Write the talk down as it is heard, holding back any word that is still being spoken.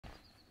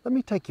Let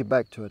me take you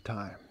back to a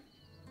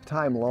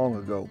time long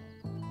ago,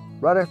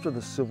 right after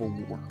the Civil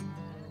War.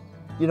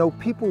 You know,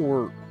 people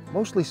were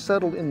mostly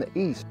settled in the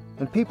East,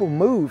 and people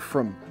moved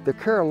from the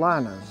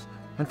Carolinas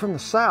and from the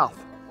South,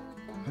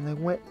 and they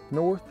went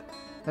north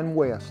and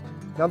west.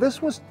 Now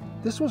this was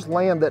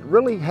land that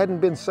really hadn't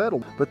been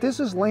settled, but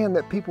this is land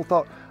that people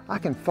thought, I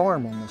can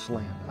farm on this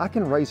land. I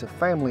can raise a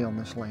family on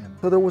this land.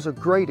 So there was a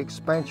great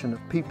expansion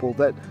of people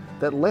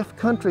that left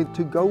country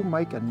to go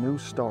make a new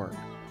start.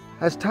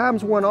 As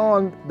times went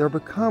on, there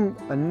became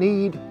a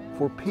need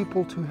for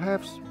people to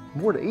have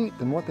more to eat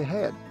than what they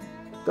had.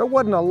 There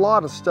wasn't a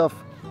lot of stuff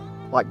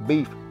like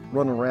beef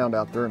running around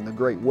out there in the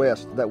Great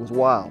West that was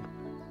wild.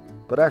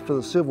 But after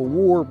the Civil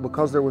War,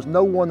 because there was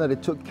no one that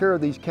had took care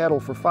of these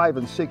cattle for 5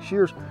 and 6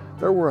 years,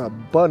 there were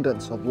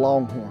abundance of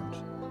longhorns.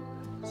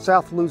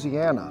 South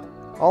Louisiana,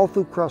 all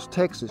through across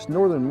Texas,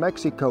 northern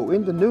Mexico,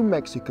 into New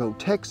Mexico,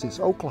 Texas,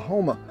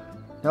 Oklahoma.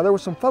 Now there were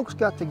some folks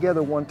got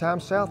together one time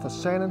south of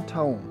San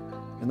Antonio,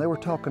 and they were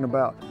talking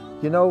about,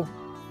 you know,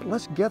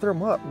 let's gather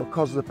them up,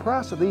 because the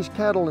price of these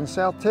cattle in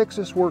South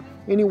Texas were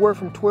anywhere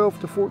from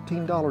 $12 to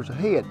 $14 a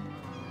head.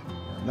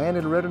 A man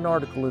had read an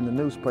article in the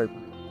newspaper.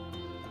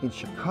 In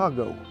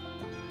Chicago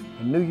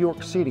and New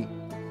York City,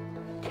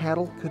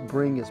 cattle could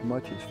bring as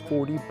much as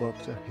 $40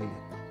 a head.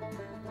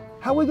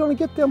 How are we going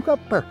to get them up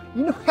there?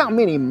 You know how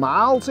many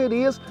miles it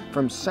is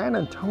from San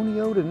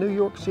Antonio to New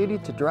York City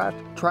to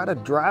try to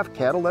drive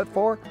cattle that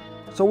far?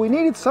 So we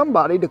needed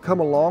somebody to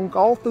come along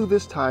all through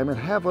this time and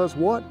have us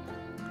what?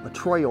 A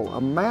trail, a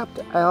mapped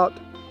out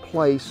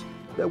place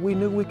that we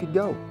knew we could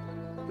go.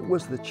 It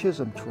was the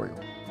Chisholm Trail,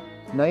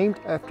 named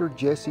after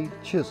Jesse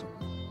Chisholm.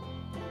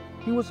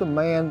 He was a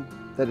man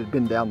that had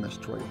been down this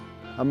trail,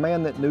 a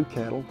man that knew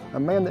cattle, a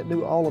man that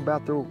knew all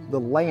about the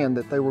land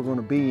that they were going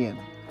to be in.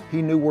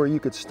 He knew where you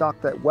could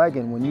stock that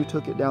wagon when you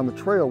took it down the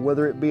trail,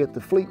 whether it be at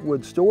the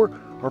Fleetwood store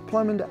or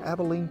plumb into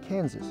Abilene,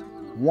 Kansas.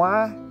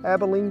 Why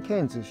Abilene,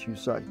 Kansas, you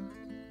say?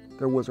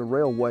 There was a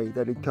railway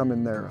that had come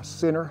in there, a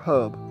center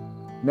hub.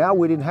 Now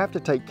we didn't have to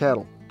take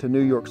cattle to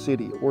New York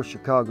City or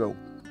Chicago,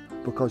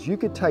 because you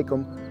could take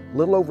them a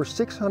little over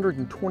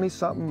 620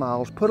 something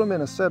miles, put them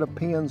in a set of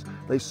pens,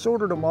 they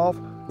sorted them off,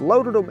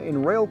 loaded them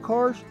in rail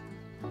cars,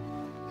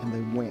 and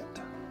they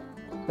went.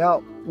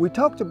 Now, we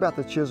talked about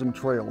the Chisholm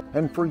Trail,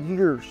 and for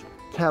years,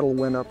 cattle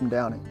went up and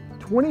down it.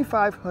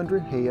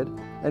 2,500 head,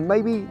 and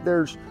maybe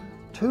there's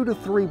 2 to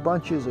 3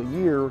 bunches a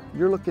year.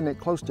 You're looking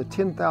at close to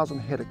 10,000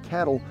 head of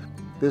cattle.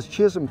 This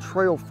Chisholm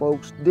Trail,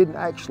 folks, didn't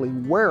actually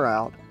wear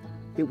out,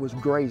 it was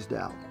grazed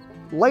out.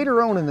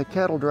 Later on in the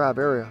cattle drive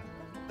area,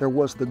 there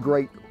was the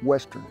Great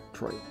Western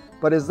Trail.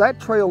 But as that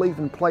trail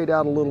even played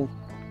out a little,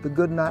 the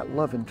Goodnight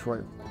Loving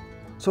Trail.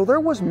 So there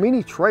was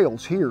many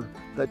trails here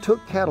that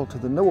took cattle to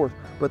the north,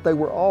 but they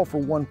were all for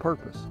one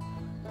purpose,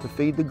 to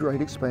feed the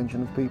great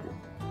expansion of people.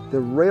 The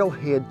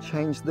railhead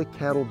changed the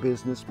cattle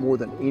business more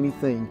than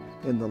anything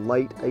in the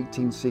late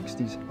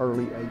 1860s,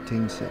 early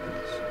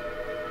 1870s.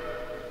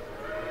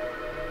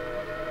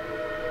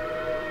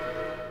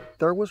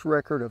 There was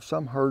record of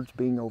some herds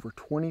being over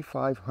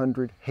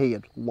 2,500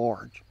 head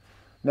large.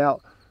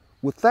 Now,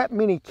 with that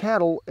many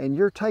cattle and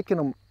you're taking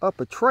them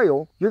up a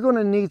trail, you're going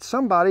to need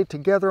somebody to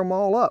gather them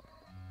all up.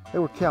 They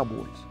were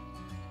cowboys.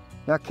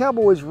 Now,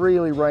 cowboys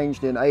really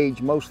ranged in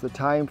age most of the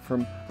time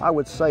from, I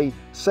would say,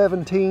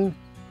 17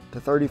 to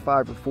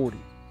 35 or 40.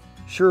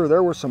 Sure,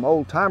 there were some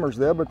old timers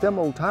there, but them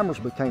old timers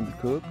became the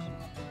cooks.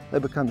 They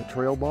became the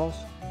trail boss.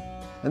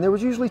 And there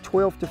was usually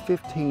 12 to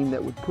 15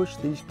 that would push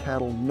these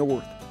cattle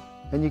north.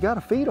 And you got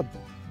to feed them.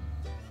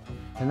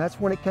 And that's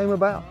when it came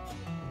about.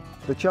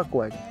 The chuck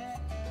wagon,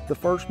 the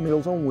first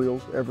Meals on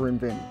Wheels ever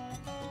invented.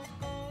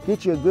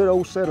 Get you a good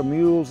old set of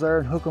mules there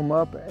and hook them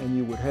up, and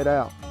you would head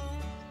out.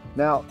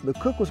 Now, the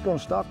cook was going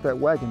to stock that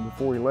wagon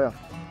before he left,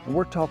 and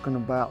we're talking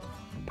about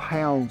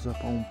pounds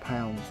upon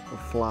pounds of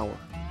flour,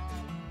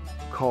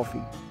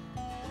 coffee,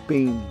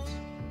 beans,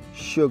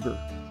 sugar,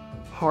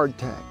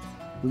 hardtack.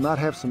 We might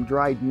have some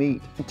dried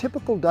meat. And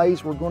typical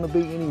days were going to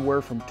be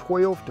anywhere from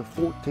 12 to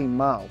 14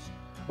 miles.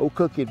 Old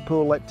Cookie would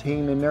pull that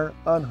team in there,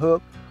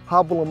 unhook,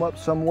 hobble them up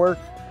somewhere,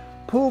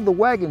 pull the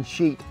wagon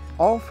sheet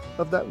off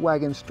of that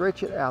wagon,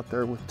 stretch it out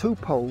there with 2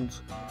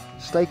 poles,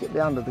 stake it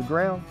down to the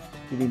ground,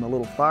 give him a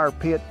little fire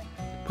pit,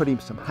 put him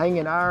some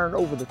hanging iron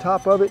over the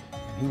top of it,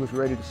 and he was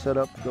ready to set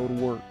up to go to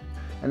work.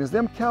 And as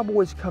them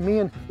cowboys come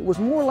in, it was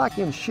more like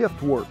in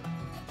shift work,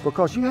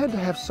 because you had to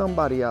have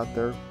somebody out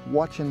there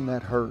watching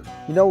that herd.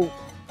 You know,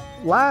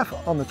 life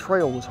on the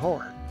trail was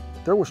hard.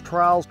 There was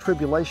trials,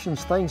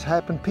 tribulations, things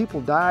happened, people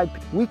died.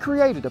 We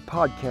created a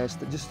podcast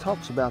that just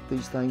talks about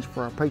these things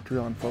for our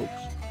Patreon folks.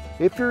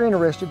 If you're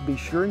interested, be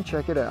sure and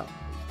check it out.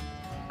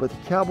 But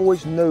the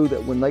cowboys knew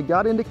that when they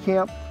got into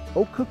camp,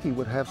 old Cookie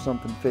would have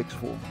something fixed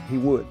for them. He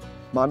would.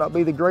 Might not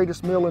be the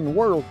greatest meal in the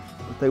world,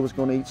 but they was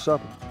going to eat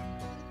supper.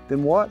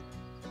 Then what?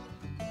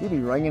 He'd be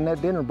ringing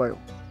that dinner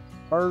bell.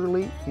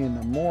 Early in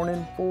the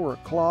morning, 4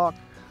 o'clock,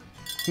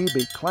 he'd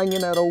be clanging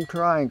that old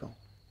triangle.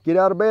 Get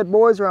out of bed,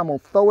 boys, or I'm going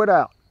to throw it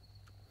out.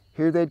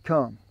 Here they'd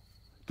come.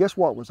 Guess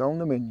what was on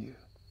the menu?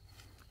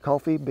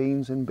 Coffee,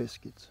 beans, and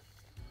biscuits.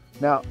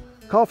 Now,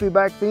 coffee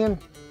back then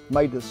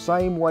made the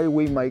same way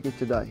we make it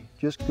today,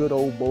 just good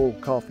old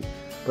boiled coffee.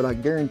 But I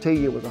guarantee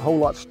you it was a whole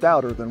lot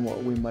stouter than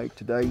what we make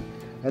today.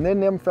 And then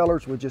them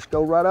fellers would just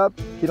go right up,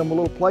 get them a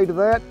little plate of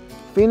that,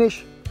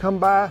 finish, come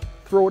by,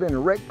 throw it in a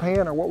rec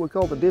pan or what we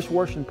call the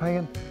dishwashing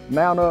pan,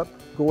 mount up,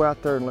 go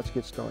out there and let's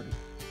get started.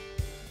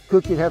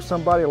 Cookie'd have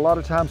somebody a lot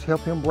of times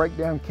help him break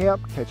down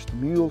camp, catch the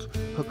mules,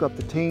 hook up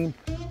the team.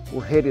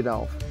 We're headed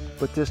off.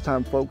 But this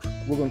time, folks,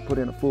 we're gonna put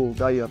in a full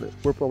day of it.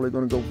 We're probably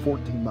gonna go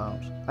 14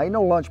 miles. Ain't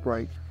no lunch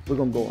break. We're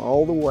gonna go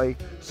all the way,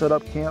 set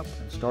up camp,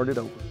 and start it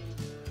over.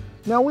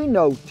 Now we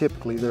know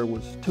typically there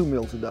was 2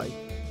 meals a day.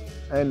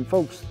 And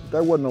folks,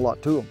 there wasn't a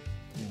lot to them,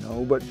 you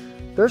know, but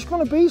there's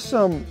gonna be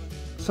some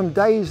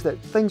days that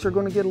things are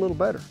gonna get a little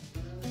better.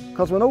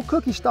 Because when old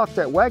Cookie stocked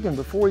that wagon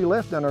before he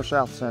left down there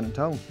south of San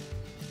Antonio,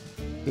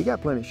 he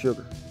got plenty of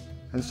sugar.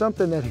 And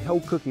something that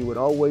old Cookie would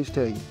always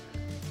tell you,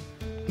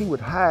 he would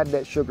hide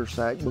that sugar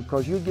sack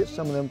because you'd get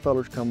some of them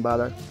fellers come by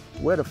there,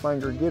 wet a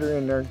finger, get her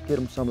in there, get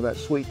them some of that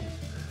sweetness.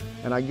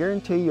 And I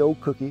guarantee you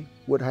old Cookie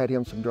would have had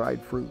him some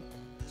dried fruit.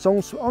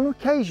 So on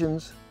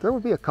occasions, there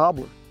would be a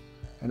cobbler.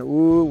 And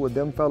ooh, would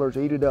them fellers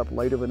eat it up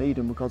late of an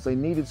eating because they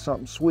needed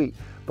something sweet.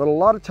 But a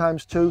lot of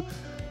times too,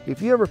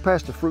 if you ever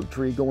passed a fruit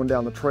tree going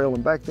down the trail,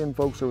 and back then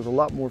folks, there was a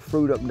lot more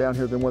fruit up and down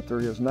here than what there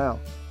is now.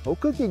 Old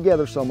Cookie would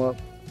gather some up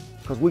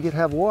because we could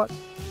have what?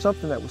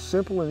 Something that was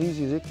simple and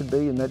easy as it could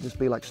be, and that'd just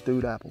be like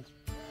stewed apples.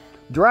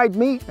 Dried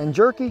meat and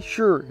jerky,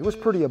 sure, it was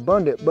pretty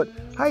abundant, but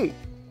hey,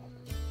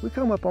 we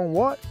come up on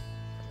what?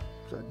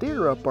 There's a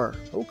deer up there.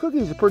 Old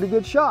Cookie's a pretty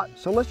good shot,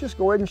 so let's just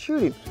go ahead and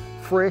shoot him.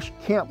 Fresh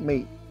camp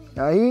meat.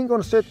 Now he ain't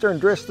gonna sit there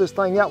and dress this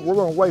thing out. We're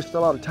gonna waste a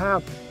lot of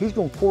time. He's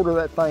gonna quarter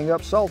that thing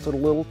up, salt it a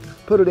little,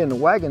 put it in the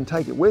wagon,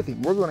 take it with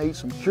him. We're gonna eat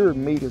some cured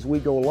meat as we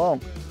go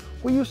along.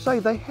 Well, you say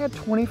they had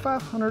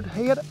 2,500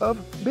 head of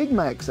Big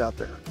Macs out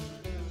there.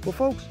 Well,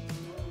 folks,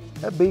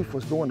 that beef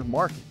was going to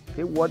market.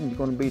 It wasn't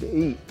gonna be to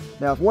eat.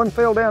 Now, if one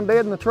fell down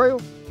dead in the trail,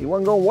 he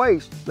wasn't gonna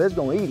waste, they was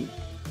gonna eat him.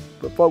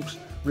 But folks,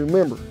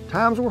 remember,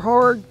 times were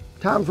hard,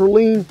 times were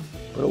lean,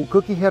 but old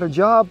Cookie had a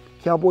job,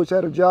 Cowboys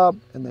had a job,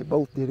 and they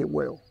both did it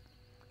well.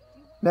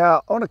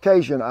 Now, on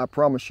occasion, I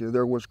promise you,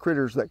 there was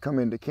critters that come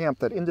into camp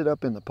that ended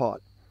up in the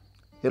pot.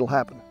 It'll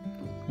happen.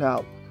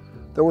 Now,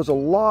 there was a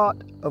lot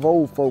of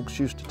old folks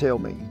used to tell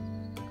me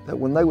that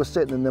when they was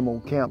sitting in them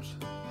old camps,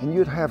 and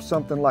you'd have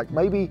something like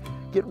maybe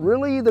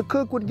the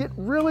cook would get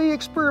really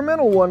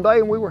experimental one day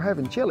and we were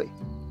having chili.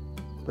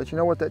 But you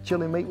know what that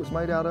chili meat was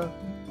made out of?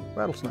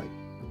 Rattlesnake.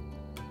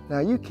 Now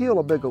you kill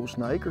a big old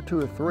snake or 2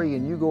 or 3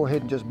 and you go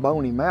ahead and just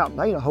bone him out, and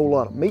there ain't a whole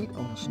lot of meat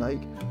on the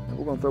snake. And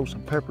we're gonna throw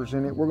some peppers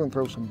in it, we're gonna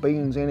throw some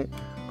beans in it,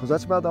 because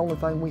that's about the only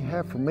thing we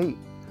have for meat.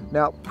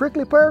 Now,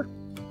 prickly pear,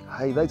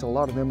 hey, there's a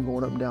lot of them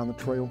going up and down the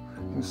trail.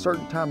 In a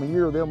certain time of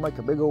year, they'll make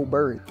a big old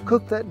berry.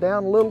 Cook that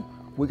down a little,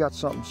 we got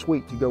something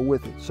sweet to go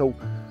with it. So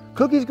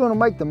Cookie's gonna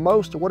make the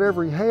most of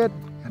whatever he had,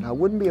 and I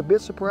wouldn't be a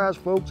bit surprised,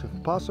 folks, if a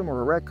possum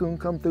or a raccoon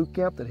come through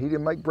camp that he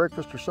didn't make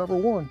breakfast or supper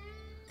one.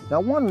 Now,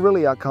 one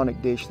really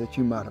iconic dish that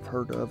you might have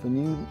heard of, and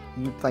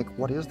you think,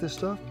 what is this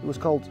stuff? It was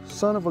called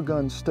son of a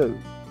gun stew.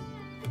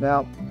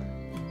 Now,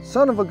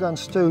 son of a gun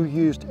stew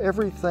used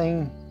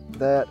everything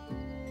that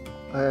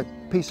a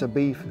piece of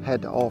beef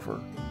had to offer,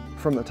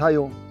 from the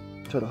tail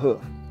to the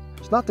hoof.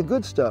 It's not the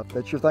good stuff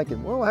that you're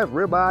thinking, well, we'll have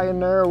ribeye in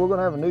there, we're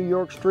gonna have a New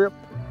York strip.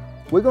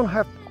 We're gonna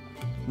have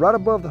right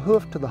above the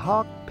hoof to the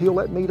hock, peel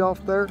that meat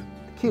off there,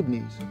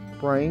 kidneys,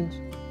 brains,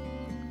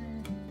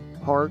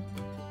 heart,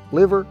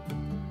 liver,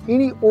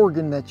 any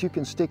organ that you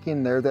can stick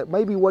in there that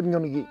maybe wasn't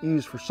going to get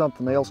used for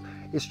something else.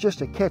 It's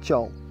just a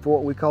catch-all for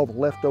what we call the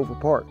leftover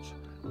parts.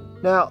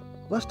 Now,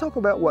 let's talk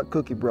about what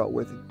Cookie brought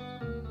with him.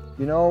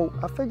 You know,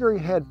 I figure he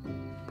had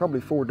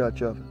probably 4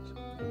 Dutch ovens.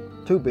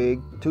 2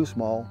 big, 2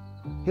 small.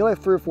 He'll have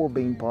 3 or 4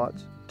 bean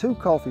pots, 2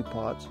 coffee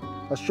pots,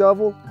 a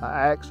shovel, an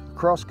axe, a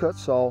crosscut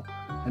saw,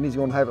 and he's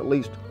going to have at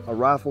least a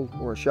rifle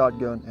or a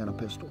shotgun and a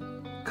pistol.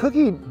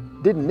 Cookie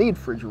didn't need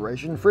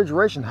refrigeration.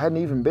 Refrigeration hadn't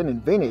even been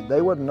invented.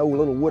 There wasn't no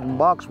little wooden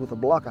box with a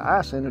block of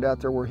ice in it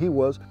out there where he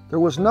was. There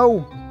was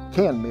no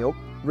canned milk,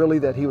 really,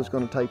 that he was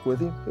going to take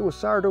with him. It was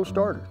sourdough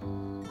starter.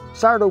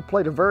 Sourdough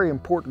played a very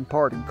important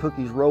part in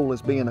Cookie's role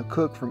as being a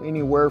cook, from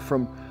anywhere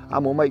from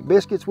I'm going to make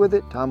biscuits with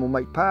it, to I'm going to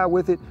make pie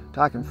with it,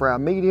 to I can fry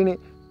meat in it.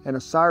 And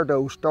a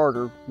sourdough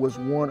starter was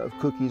one of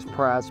Cookie's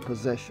prized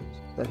possessions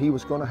that he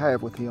was going to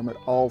have with him at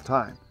all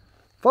time.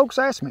 Folks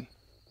ask me,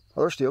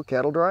 are there still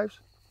cattle drives?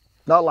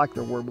 Not like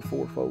there were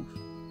before, folks.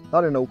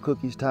 Not in old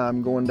Cookie's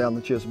time going down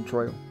the Chisholm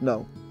Trail,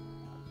 no.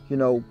 You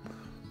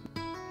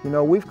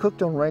know, we've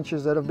cooked on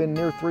ranches that have been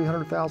near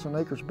 300,000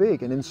 acres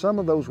big, and in some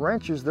of those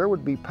ranches there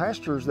would be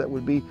pastures that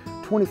would be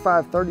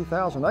 25,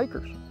 30,000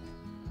 acres.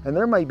 And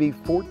there may be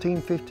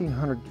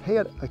 1,500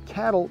 head of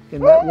cattle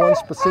in that one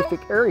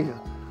specific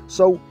area.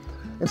 So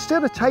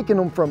instead of taking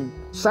them from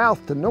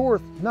south to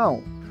north,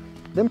 no.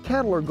 Them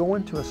cattle are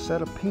going to a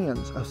set of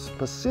pens, a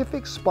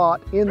specific spot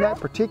in that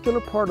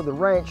particular part of the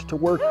ranch to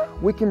where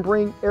we can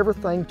bring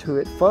everything to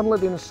it, funnel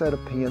it in a set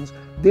of pens,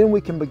 then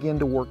we can begin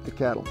to work the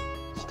cattle.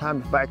 It's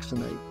time to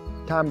vaccinate,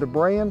 time to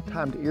brand,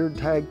 time to ear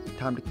tag,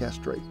 time to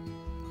castrate.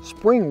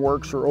 Spring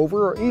works are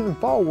over, or even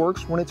fall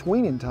works when it's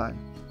weaning time.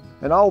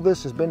 And all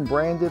this has been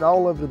branded,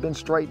 all of it has been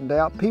straightened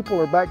out.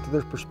 People are back to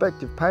their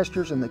prospective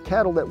pastures, and the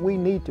cattle that we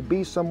need to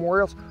be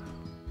somewhere else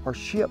are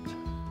shipped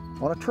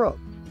on a truck,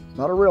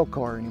 not a rail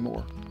car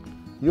anymore.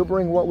 You'll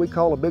bring what we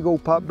call a big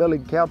old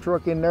pot-bellied cow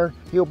truck in there,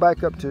 he'll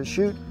back up to a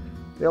chute,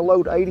 they'll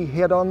load 80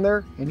 head on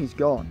there, and he's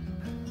gone.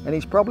 And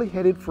he's probably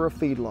headed for a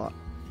feedlot.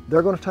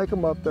 They're gonna take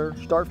them up there,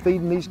 start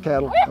feeding these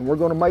cattle, and we're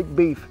gonna make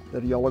beef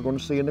that y'all are gonna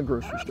see in the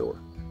grocery store.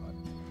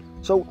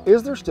 So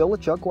is there still a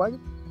chuck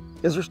wagon?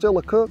 Is there still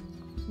a cook?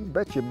 You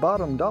bet your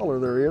bottom dollar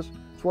there is.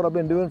 It's what I've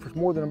been doing for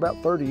more than about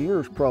 30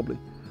 years probably.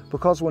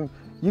 Because when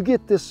you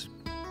get this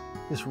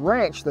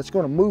ranch that's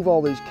gonna move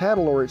all these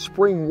cattle, or it's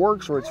spring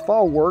works or it's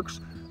fall works,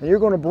 and you're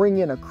gonna bring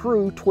in a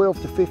crew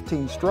 12 to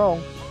 15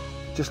 strong,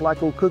 just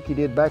like old Cookie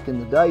did back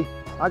in the day,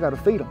 I gotta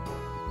feed them.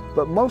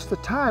 But most of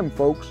the time,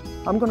 folks,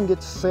 I'm gonna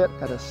get set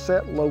at a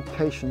set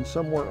location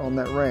somewhere on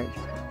that ranch.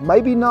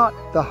 Maybe not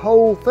the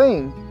whole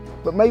thing,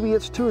 but maybe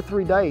it's 2 or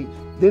 3 days.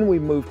 Then we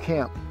move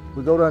camp.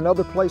 We go to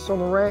another place on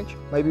the ranch,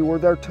 maybe we're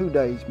there 2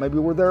 days, maybe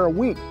we're there a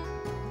week.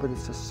 But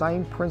it's the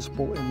same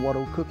principle in what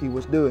old Cookie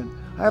was doing.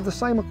 I have the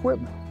same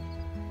equipment.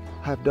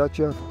 I have Dutch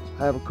ovens,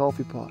 I have a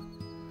coffee pot.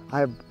 I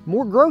have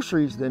more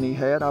groceries than he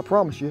had, I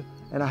promise you,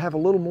 and I have a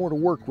little more to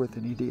work with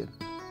than he did.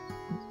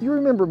 You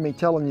remember me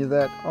telling you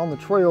that on the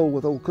trail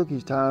with old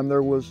Cookie's time,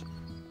 there was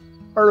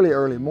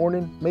early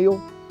morning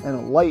meal and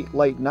a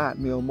late night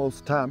meal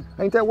most of the time.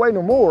 Ain't that way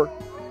no more.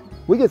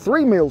 We get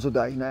 3 meals a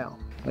day now.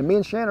 And me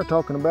and Shan are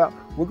talking about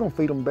we're gonna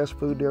feed them the best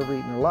food they ever eat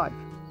in their life.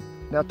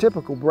 Now,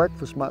 typical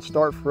breakfast might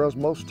start for us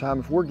most of the time,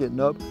 if we're getting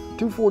up,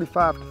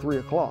 2:45 to 3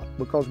 o'clock,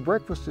 because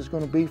breakfast is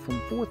gonna be from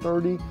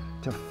 4:30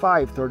 to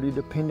 5:30,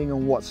 depending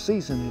on what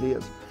season it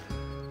is.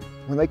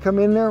 When they come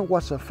in there,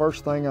 what's the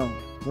first thing on?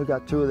 We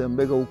got 2 of them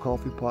big old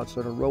coffee pots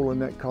that are rolling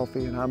that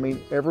coffee, and I mean,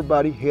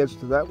 everybody heads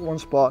to that one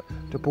spot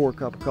to pour a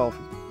cup of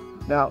coffee.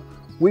 Now,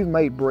 we've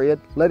made bread,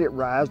 let it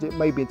rise. It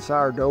maybe it's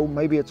sourdough,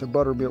 maybe it's a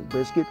buttermilk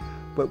biscuit,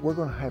 but we're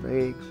gonna have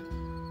eggs.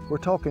 We're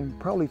talking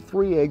probably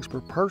 3 eggs per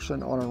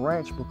person on a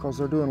ranch because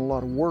they're doing a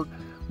lot of work.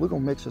 We're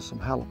gonna mix us some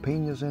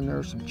jalapenos in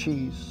there, some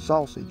cheese,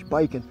 sausage,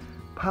 bacon,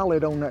 pile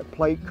it on that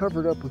plate, cover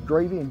it up with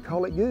gravy, and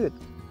call it good.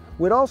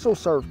 We'd also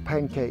serve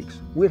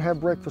pancakes. We'd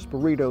have breakfast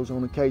burritos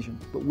on occasion,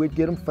 but we'd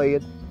get them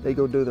fed, they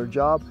go do their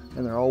job,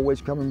 and they're always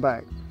coming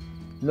back.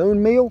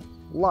 Noon meal,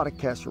 a lot of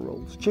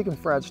casseroles, chicken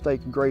fried steak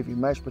and gravy,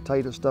 mashed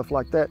potatoes, stuff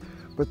like that,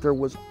 but there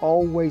was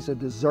always a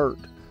dessert.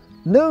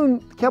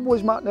 Noon, the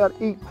Cowboys might not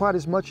eat quite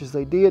as much as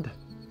they did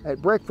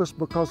at breakfast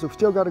because they've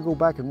still got to go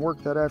back and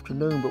work that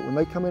afternoon, but when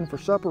they come in for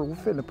supper, we're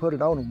fitting to put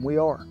it on them, we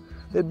are.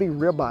 There'd be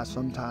ribeye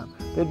sometime.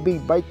 There'd be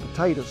baked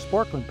potatoes,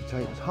 sparkling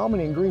potatoes,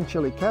 hominy and green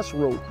chili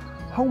casserole,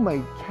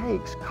 homemade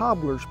cakes,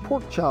 cobblers,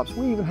 pork chops.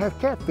 We even have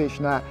catfish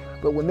night.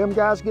 But when them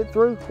guys get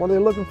through, what are they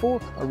looking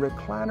for? A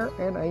recliner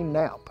and a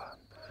nap.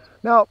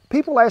 Now,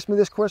 people ask me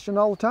this question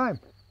all the time.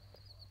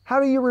 How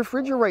do you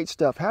refrigerate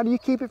stuff? How do you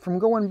keep it from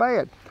going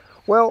bad?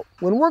 Well,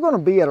 when we're going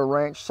to be at a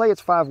ranch, say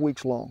it's 5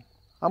 weeks long,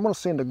 I'm going to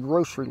send a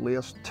grocery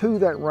list to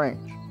that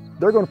ranch.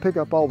 They're going to pick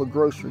up all the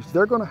groceries.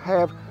 They're going to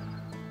have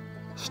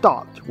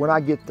stocked when I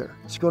get there.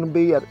 It's going to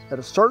be at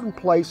a certain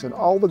place, and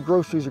all the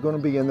groceries are going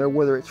to be in there,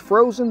 whether it's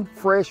frozen,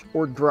 fresh,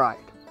 or dried.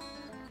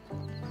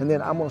 And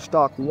then I'm going to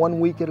stock 1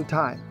 week at a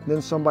time.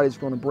 Then somebody's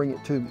going to bring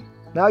it to me.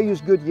 Now I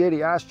use good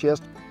Yeti ice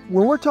chest.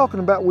 When we're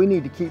talking about we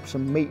need to keep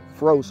some meat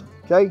frozen,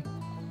 okay?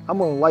 I'm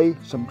going to lay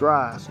some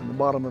dry ice in the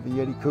bottom of a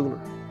Yeti cooler.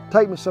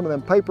 Take me some of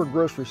them paper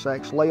grocery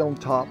sacks, lay on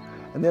top,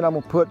 and then I'm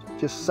going to put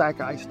just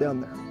sack ice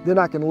down there. Then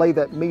I can lay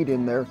that meat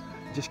in there,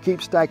 just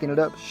keep stacking it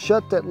up,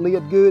 shut that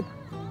lid good.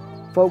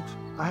 Folks,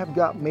 I have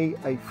got me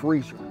a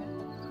freezer.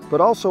 But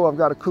also I've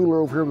got a cooler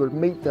over here with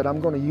meat that I'm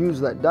going to use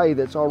that day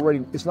that's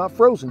already, it's not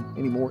frozen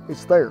anymore,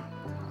 it's there.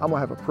 I'm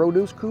going to have a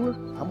produce cooler,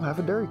 I'm going to have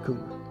a dairy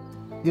cooler.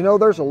 You know,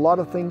 there's a lot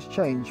of things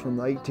changed from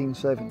the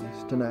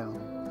 1870s to now.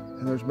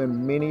 And there's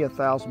been many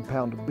 1,000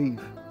 pounds of beef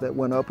that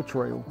went up a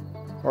trail,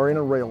 or in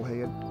a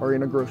railhead, or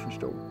in a grocery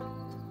store.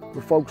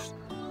 But folks,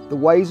 the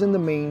ways and the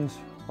means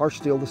are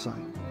still the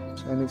same.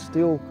 And it's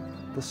still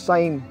the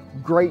same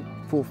great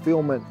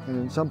fulfillment,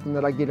 and something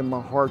that I get in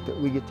my heart that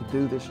we get to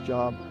do this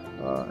job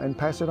and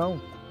pass it on.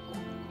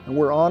 And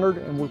we're honored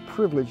and we're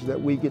privileged that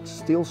we get to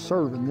still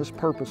serve in this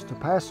purpose, to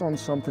pass on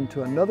something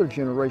to another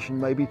generation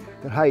maybe,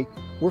 that hey,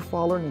 we're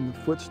following in the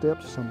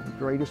footsteps of some of the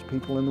greatest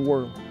people in the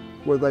world,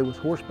 whether they was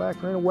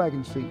horseback or in a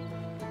wagon seat.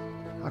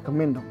 I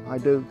commend them, I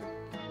do.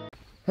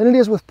 And it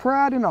is with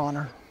pride and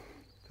honor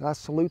that I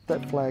salute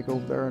that flag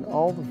over there and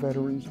all the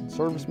veterans and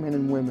servicemen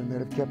and women that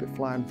have kept it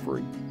flying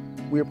free.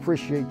 We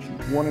appreciate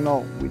you, one and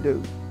all, we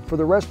do. For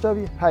the rest of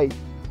you, hey,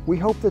 we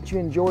hope that you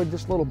enjoyed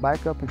this little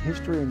backup in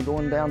history and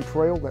going down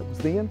trail that was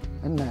then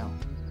and now.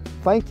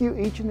 Thank you,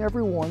 each and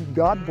every one.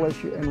 God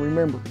bless you, and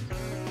remember,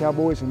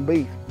 cowboys and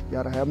beef, you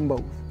gotta have them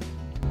both.